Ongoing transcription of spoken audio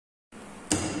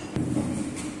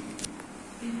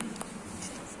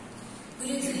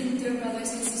dear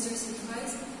brothers and sisters in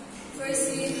Christ.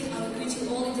 Firstly, I will greet you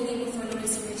all in the name of our Lord and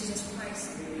Savior Jesus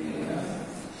Christ.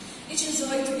 It is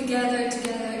joy to be gathered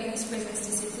together in His presence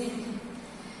this evening.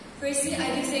 Firstly,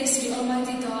 I give thanks to the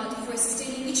Almighty God for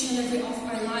sustaining each and every of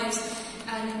our lives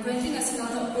and granting us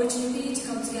another opportunity to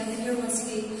come together here once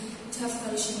again to have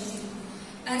fellowship with you.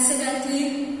 And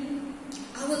secondly,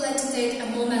 I would like to take a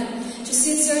moment to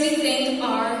sincerely thank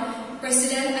our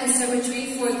President and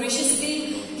Secretary for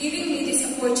graciously giving me this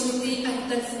opportunity and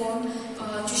platform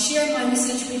to share my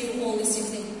message with you all this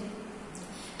evening.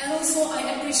 And also, I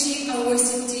appreciate our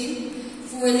worship team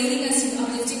for leading us in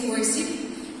uplifting worship.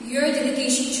 Your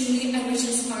dedication truly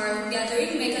enriches our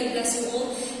gathering. May God bless you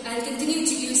all and continue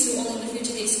to use you all in the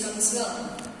future days to come as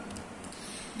well.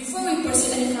 Before we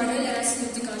proceed any further, let us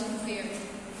move to God in prayer.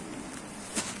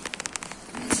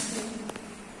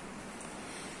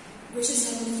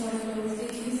 Gracious Heavenly Father, Lord, we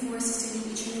thank you for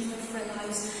sustaining each and every of our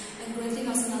lives and granting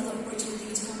us another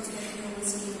opportunity to come together here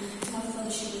once again to have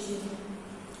fellowship with you.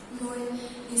 Lord,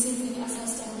 this evening as I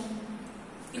stand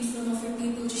in front of your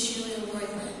people to share your word,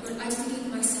 Lord, I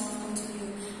dedicate myself unto you.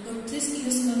 Lord, please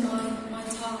use my mind, my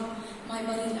tongue, my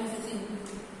body, and everything.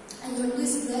 And Lord,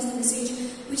 please bless the message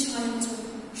which I am to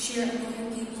share among your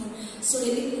people so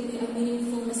that it will be a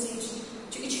meaningful message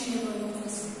to each and every one of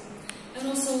us. And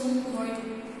also, Lord,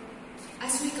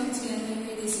 as we come together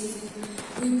here this evening,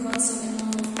 we brought some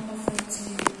amount of offering to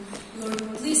you. Lord,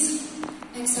 please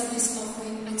accept this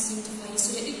offering and sanctify it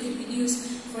so that it could be used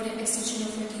for the extension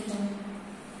of your kingdom.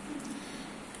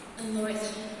 And Lord,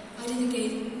 I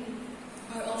dedicate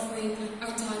our offering,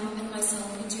 our time, and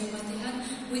myself into your mighty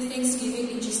hand with thanksgiving.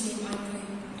 In Jesus' name I pray.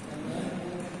 Amen.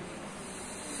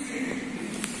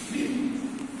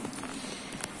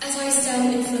 As I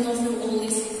stand in front of you all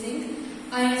this evening,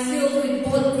 I am filled with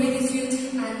both gratitude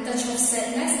and touch of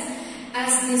sadness,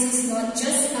 as this is not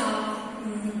just a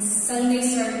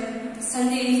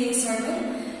Sunday evening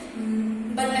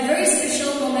sermon, but a very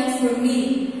special moment for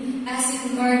me, as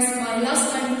it marks my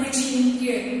last time preaching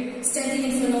here, standing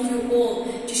in front of you all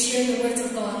to share the words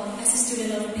of God as a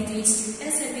student of BDA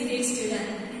student.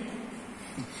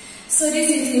 So this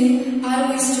evening,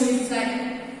 I wish to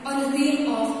reflect on the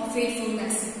theme of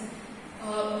faithfulness,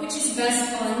 which is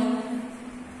based on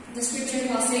the scripture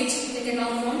passage taken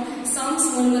out from Psalms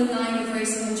 119,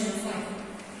 verse 105.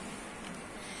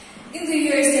 In the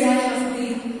years that I have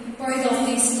been part of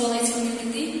this college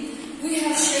community, we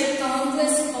have shared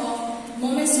countless of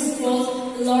moments of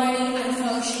growth, learning, and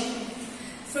fellowship.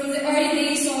 From the early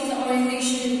days of the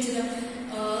orientation to the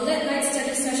late night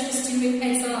study sessions during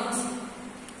exams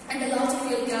and the lots of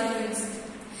field gatherings.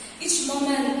 Each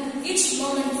moment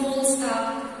holds a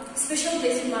special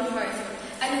place in my heart.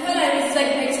 And when I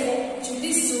reflect back to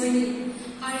this journey,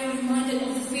 I am reminded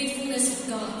of the faithfulness of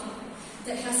God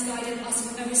that has guided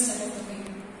us in every step of the way.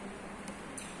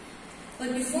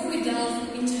 But before we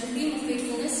delve into the theme of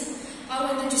faithfulness, I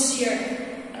wanted to share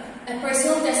a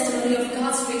personal testimony of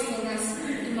God's faithfulness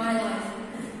in my life.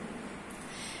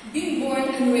 Being born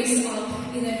and raised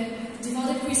up in a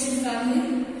devout Christian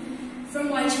family, from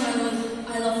my childhood,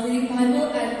 I love reading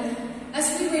Bible, and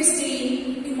as we were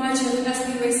staying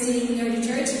near the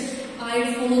church,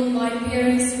 I followed my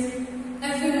parents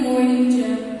every morning to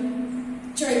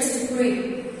the church to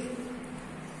pray.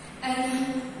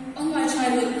 And on my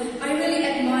childhood, I really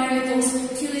admired those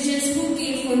theologians who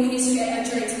came for ministry at our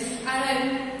church.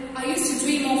 And I used to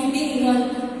dream of being one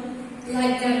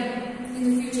like them in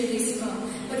the future days to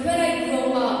come. But when I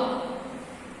grow up,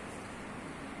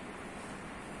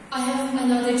 I have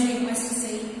another dream, as to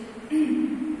say.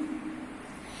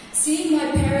 Seeing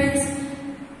my parents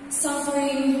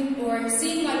suffering or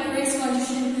seeing my parents'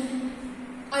 condition,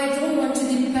 I don't want to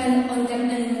depend on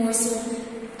them anymore. So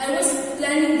I was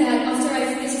planning that after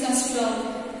I finished class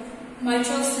 12, my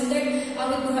 12th standard, I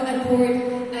would go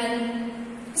abroad and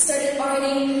started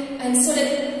earning, and so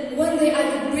that one day I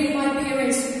could bring my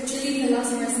parents to live the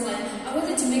last of their life. I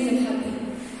wanted to make them happy.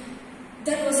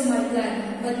 That was my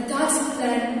plan, but God's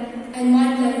plan and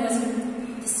my plan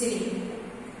wasn't the same.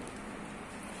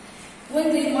 One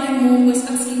day my mom was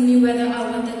asking me whether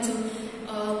I wanted to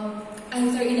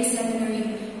enter in a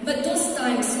seminary. But those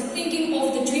times, thinking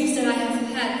of the dreams that I have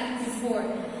had before,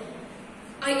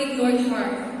 I ignored her.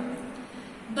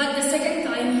 But the second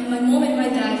time, my mom and my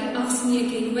dad asked me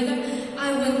again whether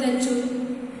I wanted to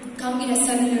come in a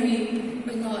seminary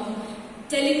or not,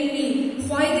 telling me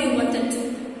why they wanted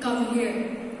to come here.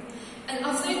 And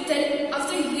after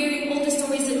hearing all the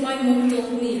stories that my mom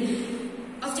told me,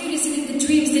 after listening to the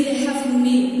dreams that they have in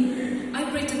me, I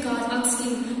prayed to God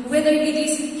asking whether it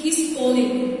is His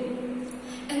calling.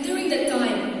 And during that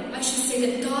time, I should say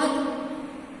that God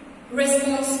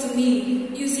responds to me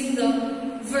using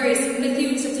the verse,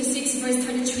 Matthew chapter 6, verse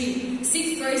 33.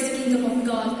 Seek first the kingdom of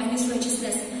God and His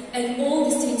righteousness, and all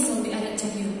these things will be added to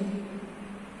you.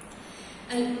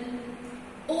 And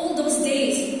all those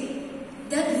days,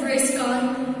 that verse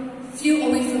flew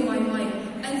away from my mind.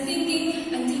 And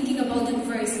thinking about that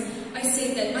verse, I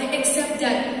say that I accept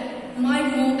that my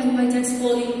mom and my dad's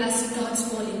calling as God's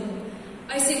calling.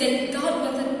 I say that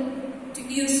God wanted to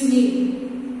use me.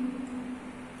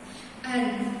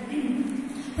 And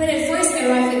when I first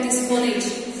arrived at this college,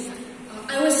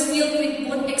 I was filled with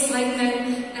both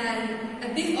excitement and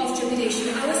a bit of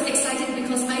trepidation. I was excited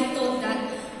because I thought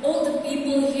that all the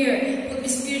people here would be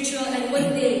spiritual, and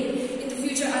one day in the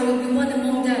future I would be one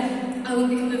among them. I would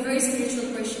become a very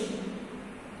spiritual person.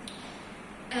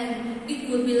 And it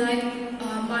would be like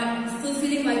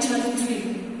fulfilling my childhood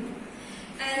dream.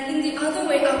 And in the other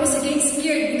way, I was again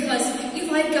scared because if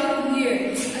I come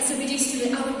here as a BD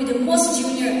student, I would be the most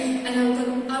junior, and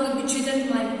I would be treated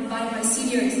by my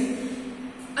seniors.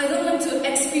 I don't want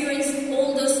to experience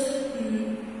all those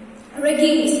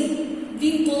raggings,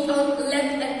 being pulled out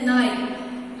late at night,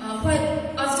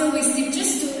 after we sleep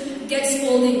just to get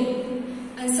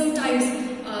scolding, and sometimes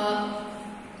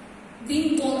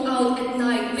being called out at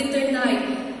night, winter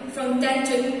night, from 10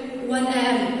 to 1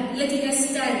 a.m., letting us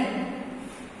stand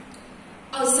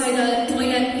outside the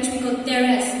toilet, which we call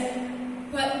terrace.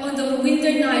 But on the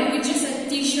winter night, with just a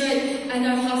t-shirt and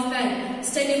our half pant,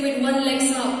 standing with one leg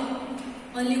up,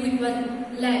 only with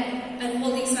one leg, and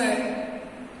holding her,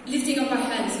 lifting up our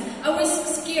hands. I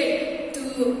was scared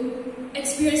to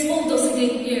experience all those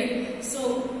again here.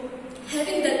 So,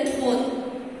 having that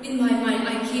thought in my mind,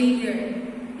 I came here.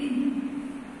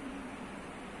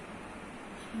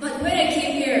 But when I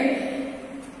came here,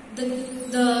 the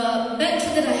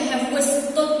mentor that I have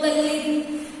was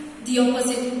totally the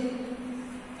opposite.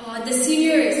 The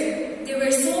seniors, they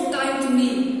were so kind to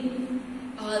me.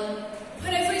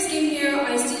 When I first came here,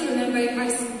 I still remember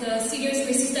the seniors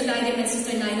were Sister Naina and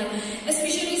Sister Naina.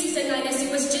 Especially Sister Naina,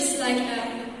 she was just like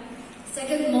a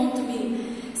second mom to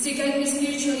me. She guided me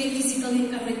spiritually, physically,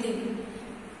 everything.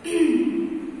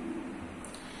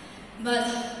 But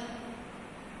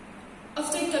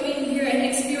after coming here and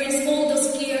experiencing all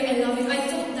those care and loving, I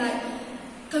thought that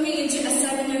coming into a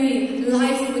seminary,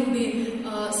 life would be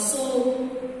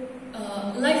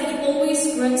life would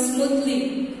always run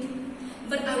smoothly.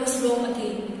 But I was wrong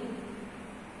again.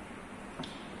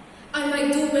 I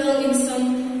might do well in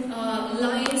some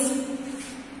lines,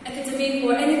 academic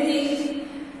or anything,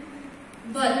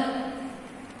 but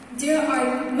there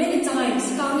are many times,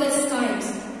 countless times,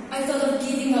 I thought of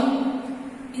giving up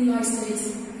in my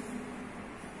studies.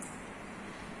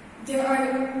 There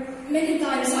are many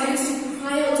times I used to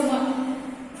cry out to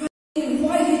crying,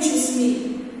 why you choose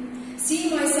me?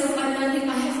 Seeing myself, I'm nothing,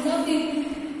 I have nothing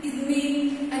in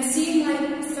me, and seeing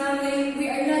my family, we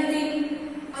are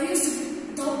nothing. I used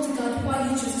to talk to God, why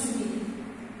He chose me.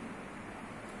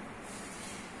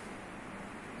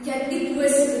 Yet it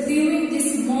was during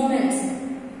these moments,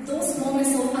 those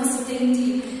moments of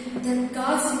uncertainty, that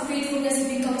God's faithfulness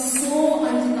becomes so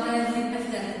undeniably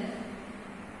evident.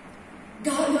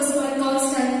 God was my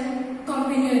constant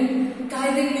companion,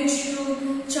 guiding me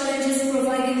through challenges,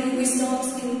 providing me wisdom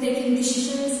in taking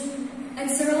decisions, and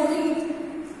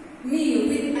surrounding me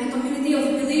with a community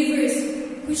of believers,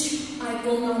 which I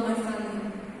call now my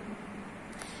family.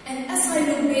 And as I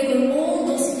look back on all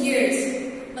those years,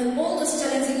 on all those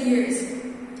challenging years,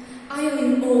 I am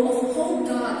in awe of how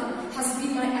God has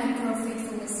been my anchor of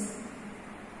faithfulness.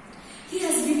 He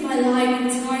has been my light in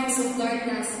times of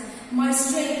darkness, my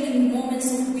strength in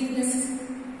moments of weakness,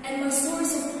 and my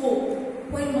source of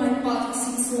hope when my path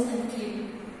seemed so unclear.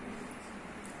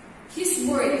 His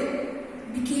word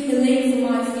became a lamp for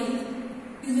my feet,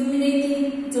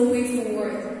 illuminating the way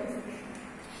forward.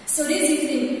 So this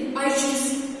evening, I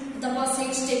choose the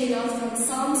passage taken out from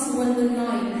Psalms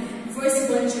 119, verse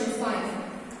 1 to 5.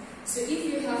 So if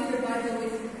you have your Bible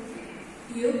with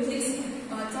you, please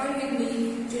turn with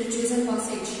me to the chosen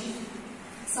passage.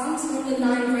 Psalms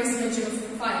 119, verse 1 to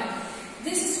 5.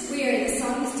 This is where the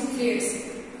psalmist declares,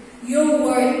 your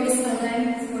word is a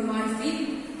lamp for my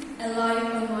feet, a light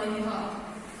on my path.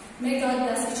 May God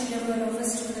bless each and every one of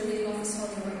us through the reading of His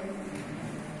holy word.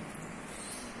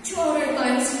 Throughout our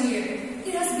times here,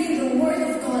 it has been the word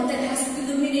of God that has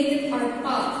illuminated our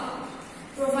path,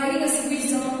 providing us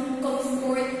wisdom,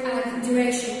 comfort, and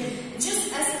direction.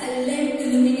 Just as a lamp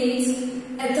illuminates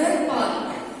a dark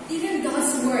path, even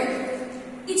God's word,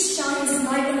 it shines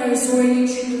light on our journey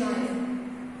through life.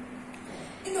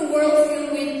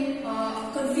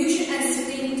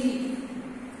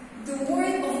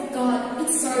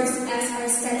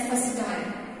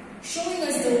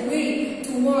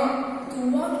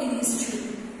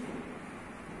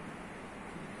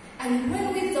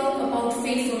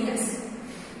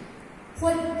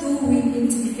 What do we mean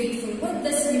to be faithful? What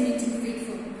does it mean to be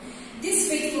faithful? This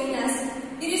faithfulness,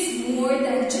 it is more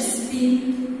than just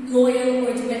being loyal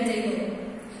or dependable.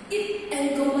 It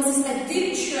encompasses a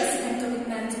deep trust and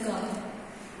commitment to God.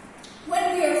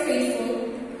 When we are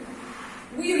faithful,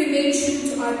 we remain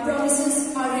true to our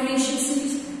promises, our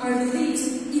relationships, our beliefs,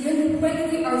 even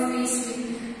when we are faced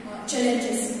with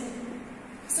challenges.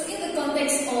 So in the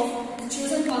context of the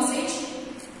chosen passage,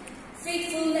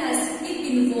 faithfulness, it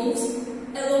involves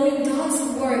allowing God's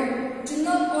word to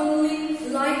not only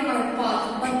light our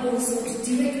path, but also to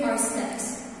direct our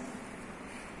steps.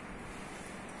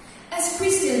 As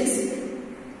Christians,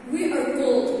 we are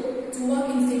called to walk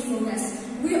in faithfulness.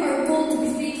 We are called to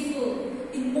be faithful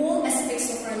in all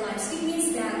aspects of our lives. It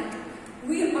means that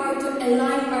we are to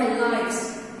align our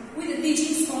lives with the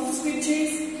teachings of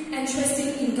scriptures and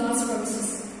trusting in God's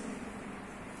promises.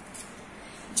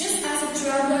 Just as a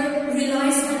traveler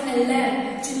relies on a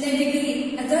lamp to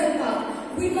navigate a dark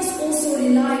path, we must also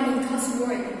rely on God's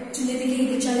word to navigate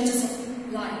the challenges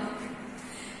of life.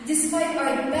 Despite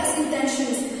our best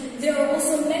intentions, there are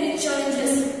also many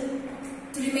challenges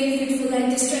to remain faithful, like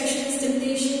distractions,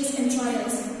 temptations, and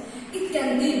trials. It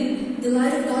can dim the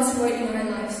light of God's word in our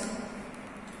lives.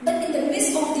 But in the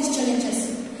midst of these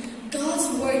challenges,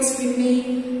 God's words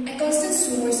remain a constant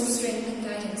source of strength and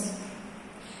guidance.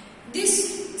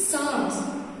 This Psalms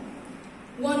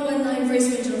 119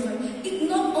 verse 25, it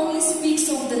not only speaks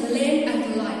of the lamp and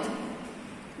the light,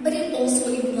 but it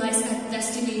also implies a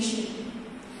destination.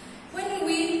 When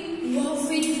we walk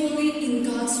faithfully in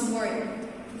God's word,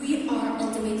 we are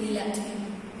ultimately led to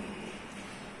Him.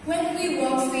 When we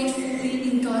walk faithfully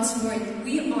in God's word,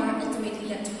 we are ultimately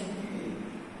led to Him.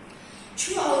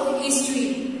 Throughout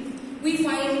history, we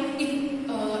find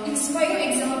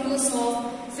inspiring examples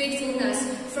of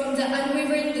faithfulness, from the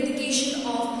unwavering dedication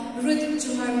of Ruth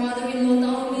to her mother-in-law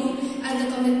Naomi, and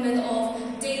the commitment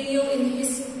of Daniel in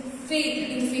his faith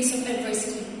in the face of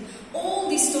adversity. All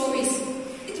these stories,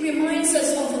 it reminds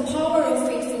us of the power of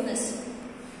faithfulness.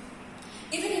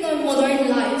 Even in our modern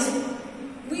lives,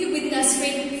 we witness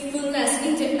faithfulness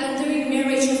in the enduring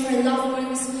marriage of our loved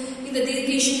ones, in the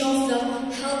dedication of the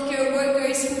healthcare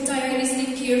workers who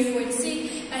tirelessly care for the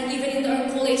sick, and even in our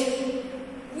college,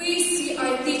 we see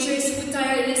our teachers who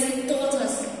tirelessly taught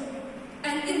us,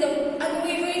 and in the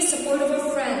unwavering support of our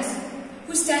friends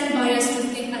who stand by us through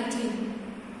thick and thin.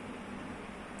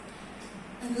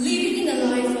 And living in a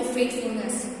life of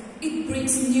faithfulness, it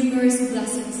brings numerous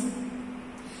blessings.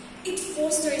 It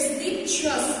fosters deep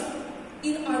trust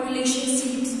in our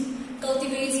relationships,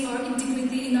 cultivates our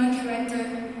integrity in our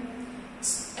character,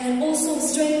 and also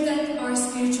strengthens our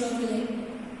spiritual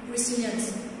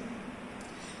resilience.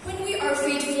 When we are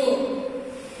faithful,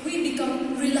 we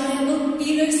become reliable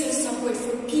pillars of support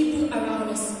for people around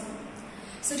us.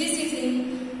 So this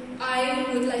evening, I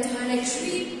would like to highlight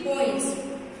 3 points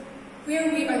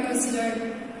where we are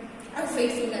considered our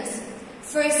faithfulness.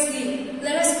 Firstly,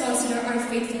 let us consider our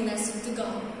faithfulness to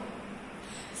God.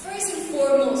 First and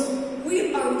foremost,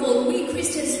 we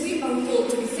Christians, we are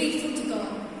called to be faithful to God.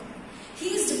 He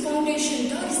is the foundation,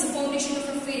 God is the foundation of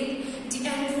our faith, the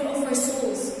anchor of our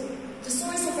souls, the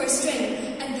source of our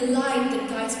strength, and the light that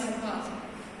guides our path.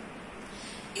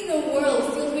 In a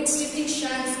world filled with shifting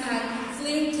sands and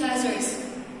fleeting pleasures,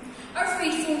 our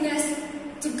faithfulness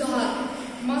to God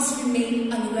must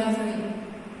remain unwavering.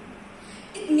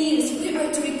 It means we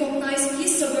are to recognize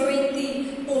His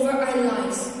sovereignty over our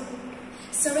lives,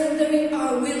 surrendering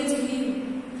our will to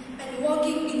Him, and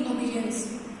walking in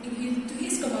obedience to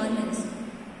His commandments.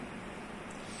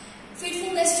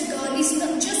 Faithfulness to God is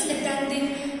not just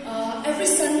attending every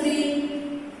Sunday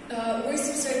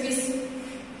worship service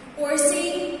or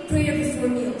saying prayer before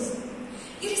meals.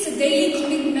 It is a daily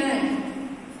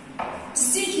commitment to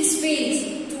seek His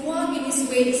face, to walk in His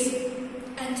ways,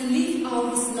 and to live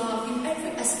out His love in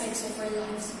every aspect of our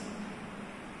lives.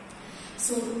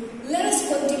 So let us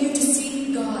continue to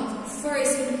seek God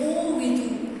first in all we do.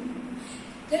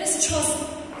 Let us trust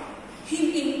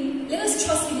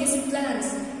in His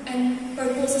plans and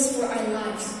purposes for our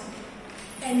lives,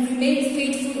 and remain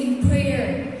faithful in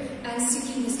prayer and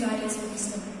seeking His guidance and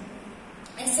wisdom.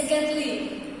 And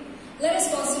secondly, let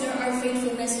us consider our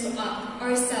faithfulness to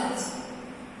ourselves.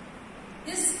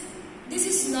 This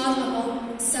is not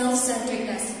about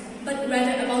self-centeredness, but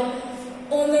rather about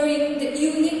honoring the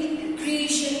unique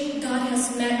creation God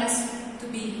has made us to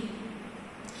be.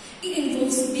 It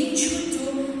involves being true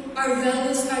to our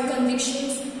values, our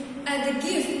convictions, and the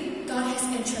gift God has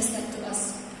entrusted to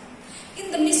us.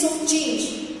 In the midst of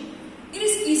change, it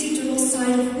is easy to lose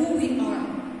sight of who we are.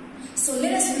 So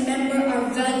let us remember our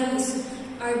values,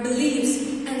 our beliefs,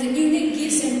 and the unique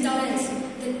gifts and talents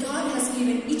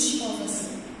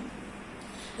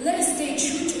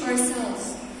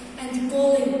the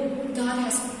calling God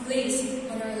has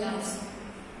placed on our lives.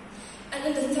 And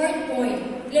on the third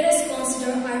point, let us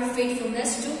consider our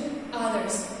faithfulness to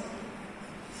others.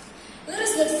 Let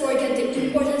us not forget the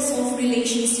importance of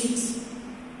relationships.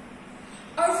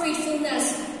 Our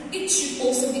faithfulness, it should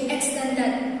also be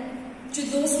extended to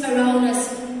those around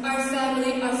us, our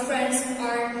family, our friends,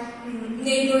 our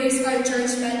neighbors, our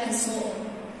churchmen, and so on.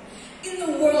 In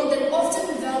a world that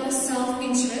often values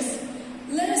self-interest,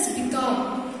 let us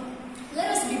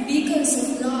be beacons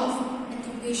of love and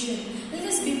compassion. Let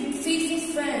us be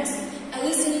faithful friends, a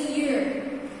listening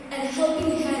ear, and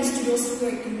helping hands to those who are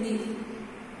in need.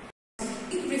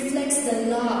 It reflects the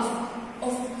love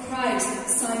of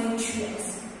Christ shining through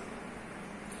us.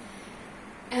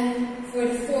 And for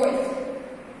the fourth,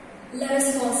 let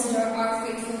us consider our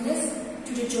faithfulness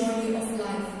to the journey of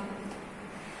life.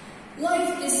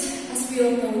 Life is, as we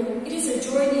all know, it is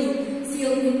a journey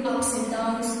filled with ups and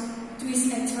downs,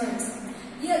 twists and turns.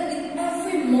 Yet in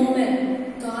every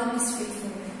moment, God is faithful.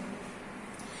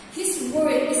 His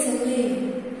word is a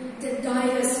lamp that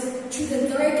guides us through the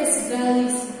darkest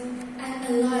valleys and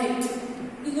a light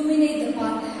to illuminate the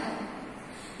path ahead.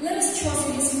 Let us trust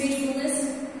in His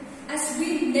faithfulness as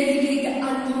we navigate the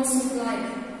unknowns of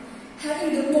life,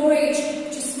 having the courage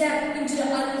to step into the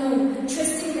unknown,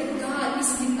 trusting that God is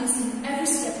with us in every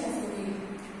step of the way.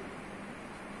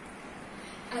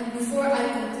 And before I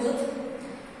conclude,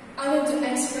 I want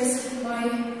to express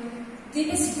my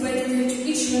deepest gratitude to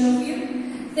each one of you.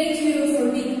 Thank you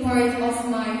for being part of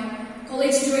my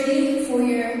college journey, for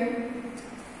your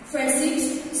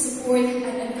friendships, support,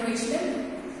 and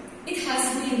encouragement. It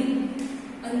has been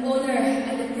an honor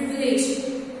and a privilege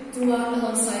to work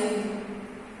alongside you.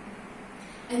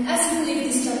 And as we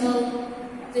leave this channel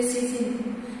this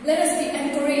evening, let us be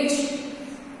encouraged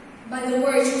by the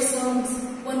words of Psalms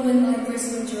 119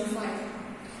 verse 105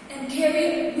 and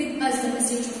carry with us the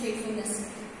message of faithfulness.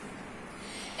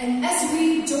 And as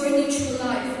we journey through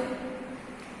life,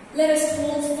 let us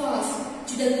hold fast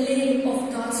to the lamp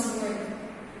of God's word,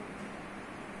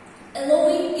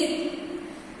 allowing it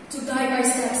to guide our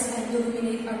steps and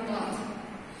illuminate our path.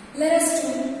 Let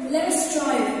us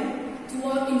strive to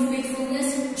walk in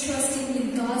faithfulness, trusting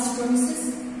in God's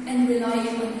promises and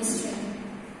relying on His strength.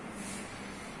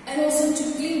 And also to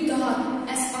cling God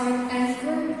as our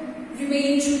anchor,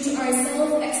 remaining true to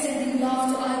ourselves, extending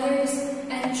love to others,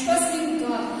 and trusting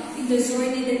God in the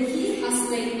journey that He has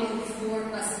laid out before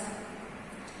us.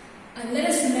 And let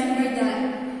us remember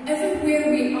that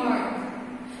everywhere we are,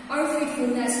 our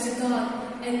faithfulness to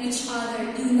God and each other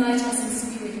unites us in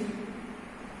spirit.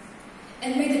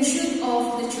 And may the truth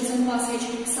of the chosen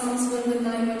passage, Psalms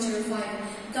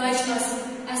 119:105, guide us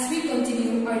as we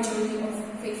continue our journey of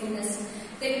faithfulness.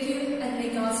 Thank you, and may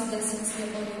God's blessings be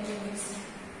upon your lives.